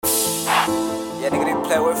Yeah, nigga, they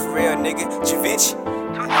play with for real, nigga. Javinci.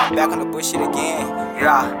 I'm back on the bullshit again.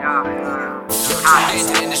 Yeah.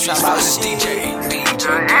 In the streets for this DJ. Hey,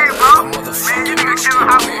 bro. Motherfucking mixtape.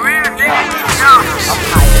 I'm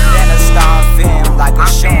higher than a star, film like a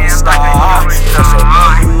shooting star. Push your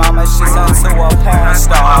baby mama, she's into a porn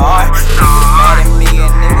star. Niggas mad at me and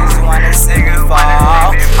niggas wanna see me fall.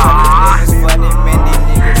 All these niggas funny, many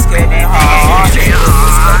niggas Kevin Hart.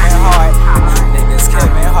 Niggas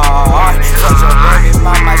Kevin Hart. Push your baby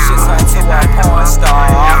mama, she's into a porn star.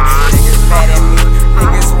 Niggas mad at me,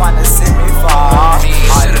 niggas wanna see me fall. All these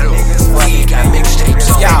niggas funny, got mixtapes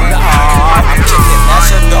on I'm kicking at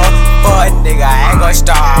your door, but nigga, I ain't gon'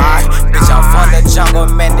 start. Bitch, I'm from the jungle,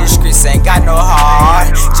 man, these streets ain't got no heart.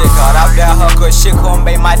 Just cut off that hooker, shit gon'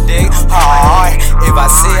 make my dick hard. If I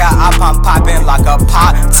see her up, I'm popping like a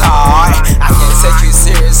Pop-Tart. I can't take you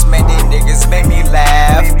serious, man, these niggas make me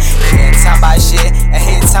laugh. He ain't talking about shit, and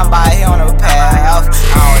he talking about he on the path.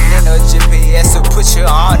 I don't need no GPS to put you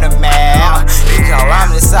on the map.